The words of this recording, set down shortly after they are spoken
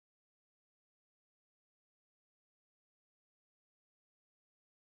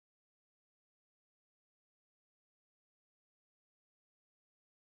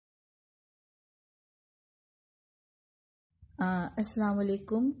Assalamu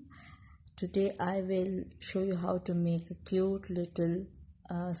alaikum. Today I will show you how to make a cute little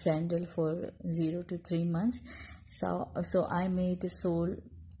sandal for 0 to 3 months. So I made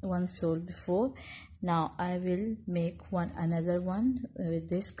one sole before. Now I will make another one with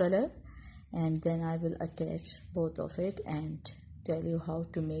this color, and then I will attach both of it and tell you how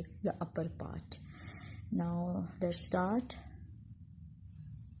to make the upper part. Now let's start.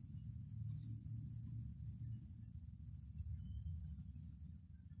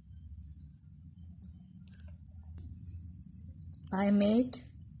 I made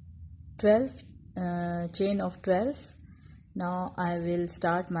 12 chain of 12. Now I will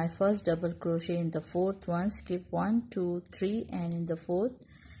start my first double crochet in the fourth one, skip 1, 2, 3, and in the fourth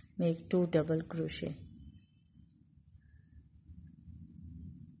make 2 double crochet.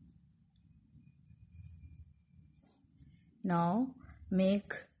 Now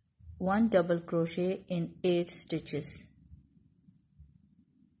make 1 double crochet in 8 stitches.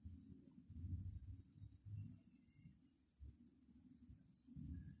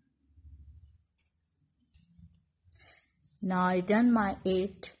 Now I done my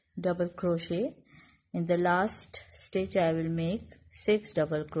 8 double crochet. In the last stitch I will make 6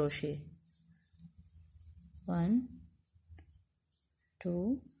 double crochet. 1,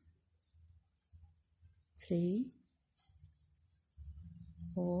 2, 3,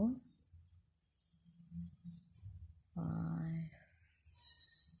 4, 5,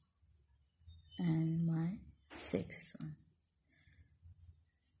 and my 6th one.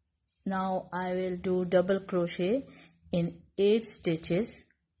 Now I will do double crochet in 8 stitches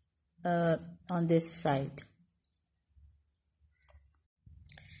on this side.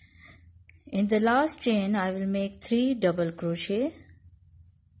 In the last chain I will make 3 double crochet.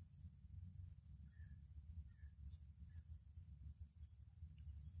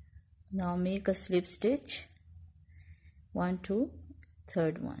 Now make a slip stitch, 1, 2,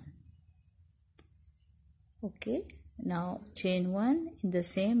 third one. Okay, now chain 1, in the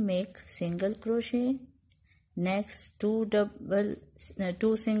same make single crochet, next 2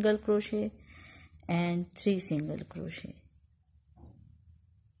 single crochet and 3 single crochet.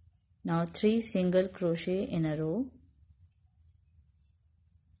 Now 3 single crochet in a row,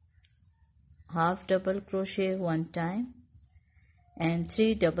 half double crochet one time and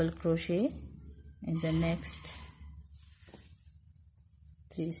 3 double crochet in the next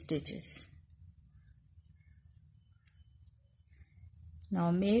 3 stitches. Now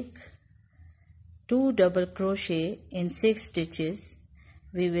make 2 double crochet in 6 stitches.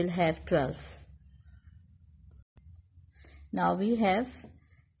 We will have 12. Now we have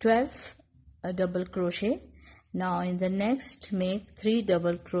 12 double crochet. Now in the next make 3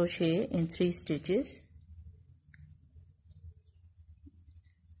 double crochet in 3 stitches.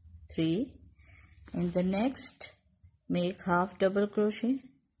 3. In the next make half double crochet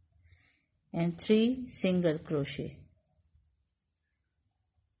and 3 single crochet.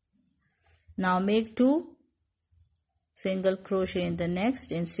 Now make 2 single crochet in the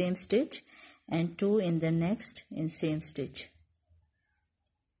next in same stitch and 2 in the next in same stitch.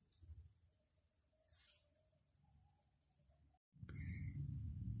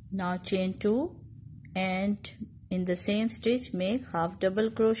 Now chain 2 and in the same stitch make half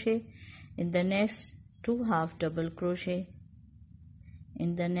double crochet, in the next 2 half double crochet,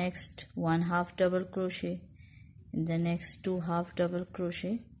 in the next 1 half double crochet, in the next 2 half double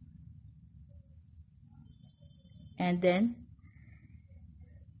crochet, and then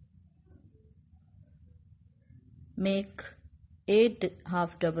make 8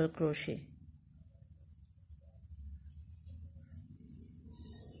 half double crochet.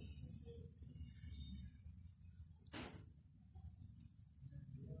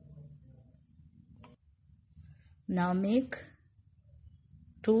 Now make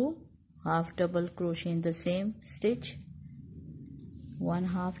 2 half double crochet in the same stitch, 1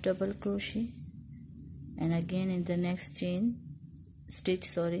 half double crochet, and again in the next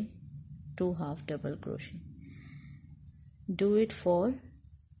stitch 2 half double crochet. Do it for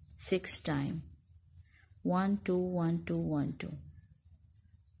 6 times. 1, 2, 1, 2, 1, 2.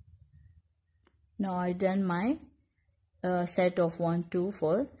 Now I done my set of 1, 2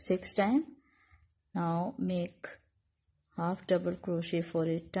 for 6 times. Now make half double crochet for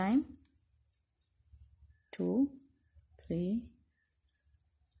 8 times. 2, 3,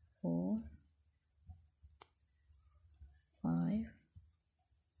 4, 5,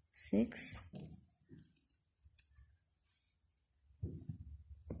 6,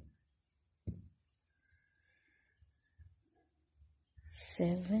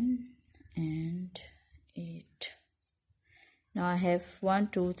 7, and 8. Now I have 1,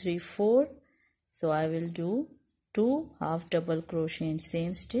 2, 3, 4. So I will do 2 half double crochet in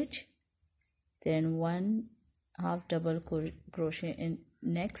same stitch, then 1 half double crochet in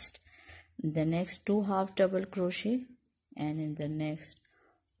the next 2 half double crochet, and in the next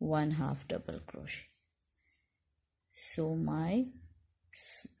 1 half double crochet. So my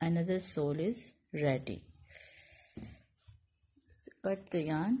another sole is ready. Cut the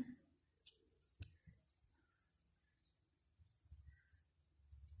yarn.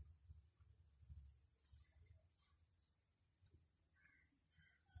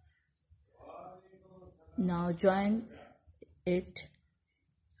 Now join it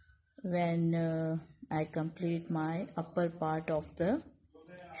when I complete my upper part of the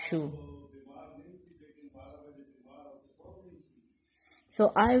shoe.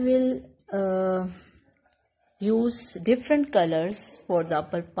 So I will use different colors for the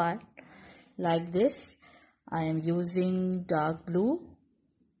upper part like this. I am using dark blue,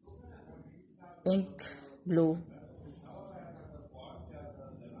 ink blue.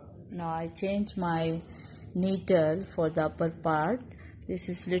 Now I change my needle for the upper part. This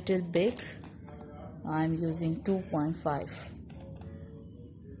is little big. I am using 2.5.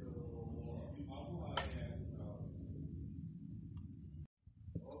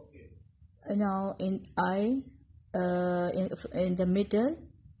 Now in the middle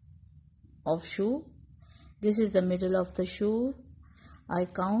of shoe, this is the middle of the shoe. I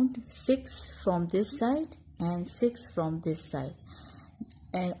count 6 from this side and 6 from this side,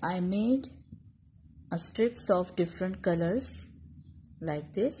 and I made strips of different colors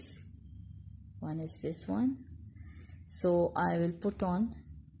like this. One is this one. So I will put on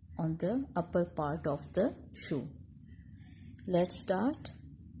the upper part of the shoe. Let's start.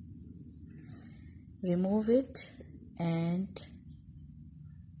 Remove it and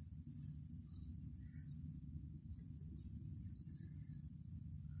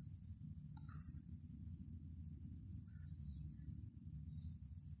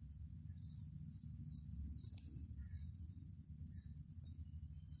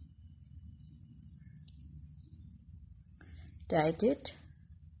tight it,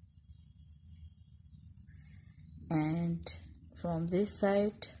 and from this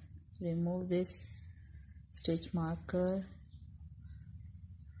side remove this stitch marker,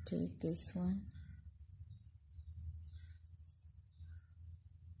 take this one,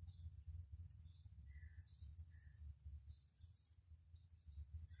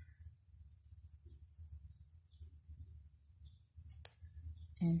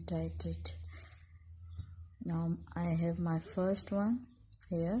 and tight it. Now I have my first one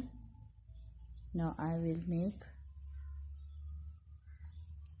here. Now I will make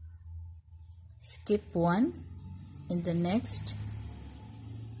skip one in the next,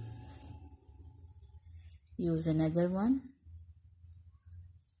 use another one,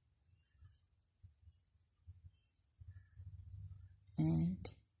 and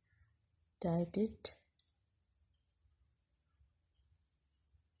tight it.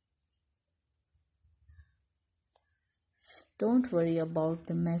 Don't worry about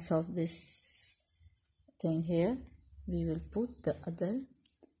the mess of this thing here. We will put the other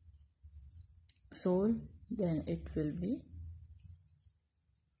sole, then it will be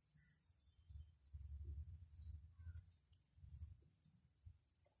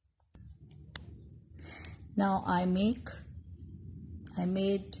now I made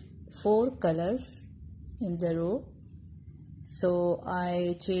 4 colors in the row. So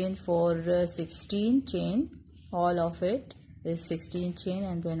I chain for 16 chain, all of it is 16 chain,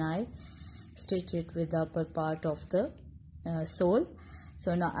 and then I stitch it with the upper part of the sole.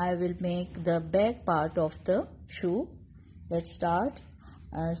 So now I will make the back part of the shoe. Let's start.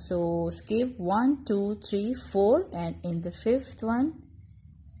 So skip 1, 2, 3, 4, and in the 5th one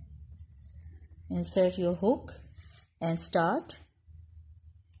insert your hook and start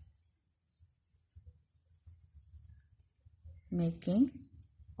making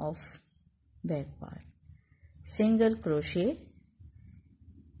of back part. Single crochet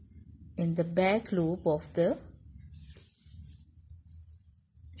in the back loop of the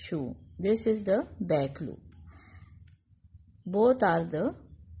shoe. This is the back loop. Both are the,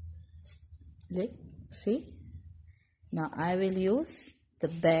 see, now I will use the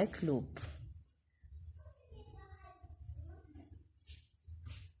back loop.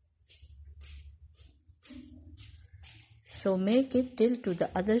 So make it till to the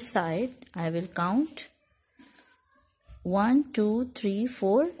other side. I will count 1, 2, 3,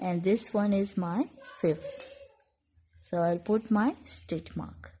 4, and this one is my 5th. So I'll put my stitch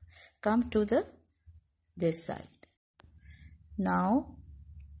mark. Come to this side. Now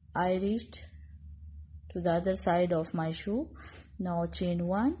I reached to the other side of my shoe. Now chain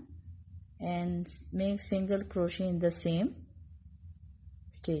 1 and make single crochet in the same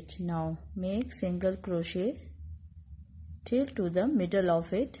stitch. Now make single crochet till to the middle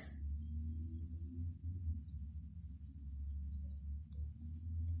of it.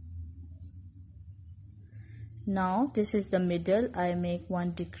 Now this is the middle. I make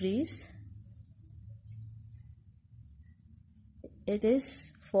one decrease. It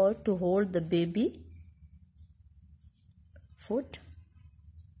is for to hold the baby foot.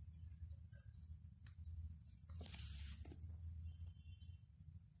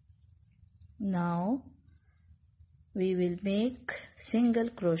 Now we will make single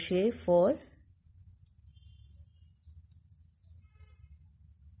crochet for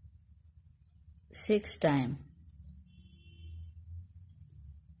 6 times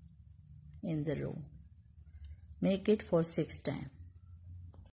in the row. Make it for 6 times.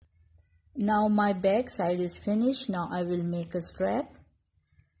 Now my back side is finished. Now I will make a strap.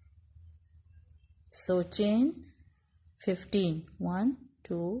 So chain 15. 1,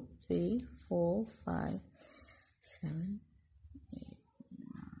 2, 3, 4, 5, 7, 8,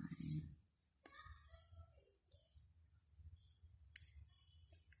 9,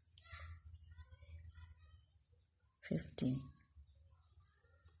 15.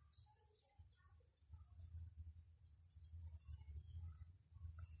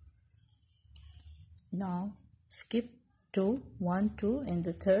 Now skip 2, 1, 2 in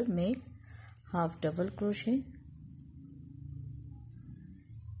the third, make half double crochet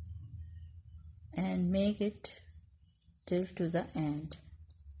and make it till to the end.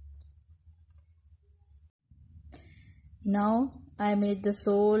 Now I made the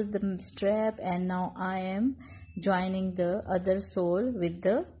sole, the strap, and now I am joining the other sole with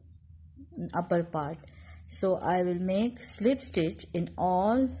the upper part. So I will make slip stitch in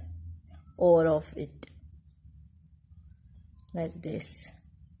all over of it like this.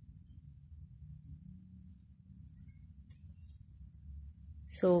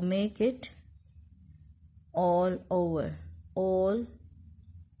 So make it all over, all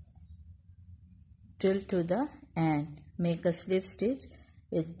till to the end. Make a slip stitch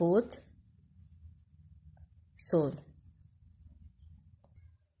with both sole.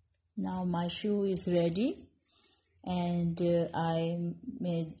 Now my shoe is ready, and I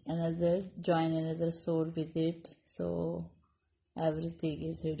made join another sole with it, so everything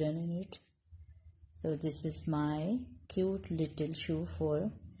is hidden in it. So this is my cute little shoe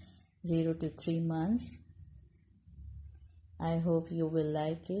for 0 to 3 months. I hope you will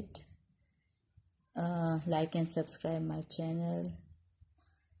like it. Like and subscribe my channel.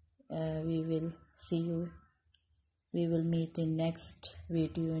 We will see you. We will meet in next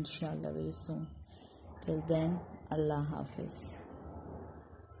video inshallah very soon. Till then, Allah Hafiz.